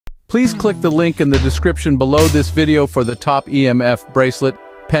Please click the link in the description below this video for the top EMF bracelet,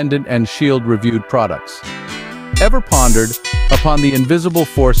 pendant, and shield reviewed products. Ever pondered upon the invisible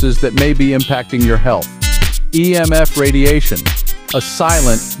forces that may be impacting your health? EMF radiation, a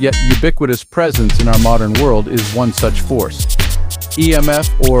silent yet ubiquitous presence in our modern world, is one such force.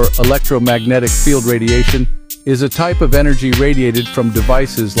 EMF, or electromagnetic field radiation, is a type of energy radiated from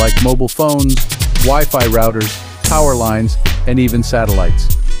devices like mobile phones, Wi-Fi routers, power lines, and even satellites.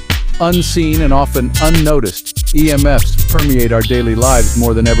 Unseen and often unnoticed, EMFs permeate our daily lives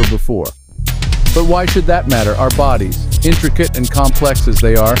more than ever before. But why should that matter? Our bodies, intricate and complex as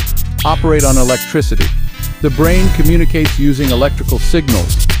they are, operate on electricity. The brain communicates using electrical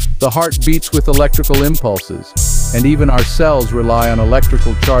signals, the heart beats with electrical impulses, and even our cells rely on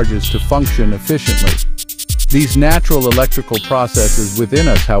electrical charges to function efficiently. These natural electrical processes within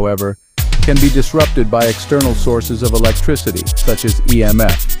us, however, can be disrupted by external sources of electricity, such as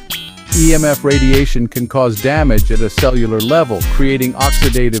EMF. EMF radiation can cause damage at a cellular level, creating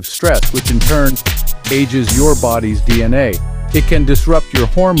oxidative stress, which in turn ages your body's DNA. It can disrupt your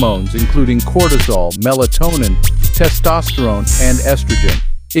hormones, including cortisol, melatonin, testosterone, and estrogen.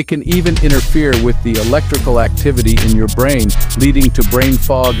 It can even interfere with the electrical activity in your brain, leading to brain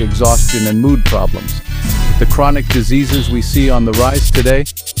fog, exhaustion, and mood problems. The chronic diseases we see on the rise today,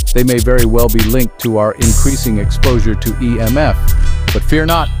 they may very well be linked to our increasing exposure to EMF. But fear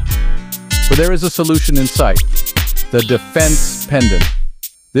not, for there is a solution in sight: the defense pendant.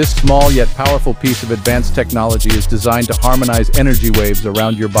 This small yet powerful piece of advanced technology is designed to harmonize energy waves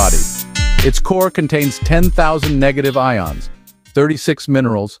around your body. Its core contains 10,000 negative ions, 36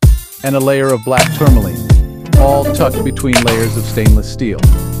 minerals, and a layer of black tourmaline, all tucked between layers of stainless steel.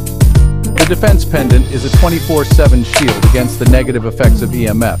 The defense pendant is a 24/7 shield against the negative effects of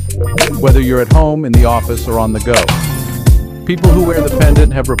EMF, whether you're at home, in the office, or on the go. People who wear the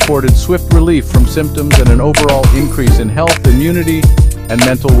pendant have reported swift relief from symptoms and an overall increase in health, immunity, and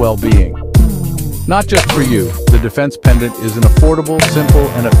mental well-being. Not just for you, the defense pendant is an affordable, simple,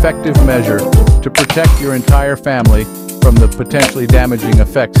 and effective measure to protect your entire family from the potentially damaging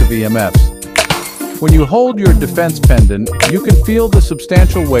effects of EMFs. When you hold your defense pendant, you can feel the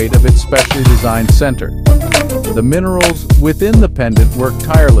substantial weight of its specially designed center. The minerals within the pendant work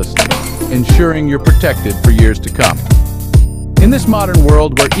tirelessly, ensuring you're protected for years to come. In this modern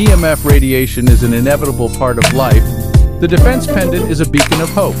world where EMF radiation is an inevitable part of life, the defense pendant is a beacon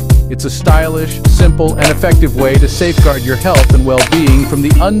of hope. It's a stylish, simple, and effective way to safeguard your health and well-being from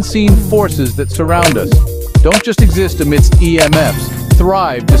the unseen forces that surround us. Don't just exist amidst EMFs,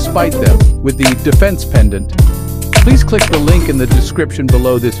 thrive despite them with the defense pendant. Please click the link in the description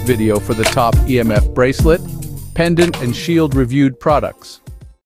below this video for the top EMF bracelet, pendant, and shield reviewed products.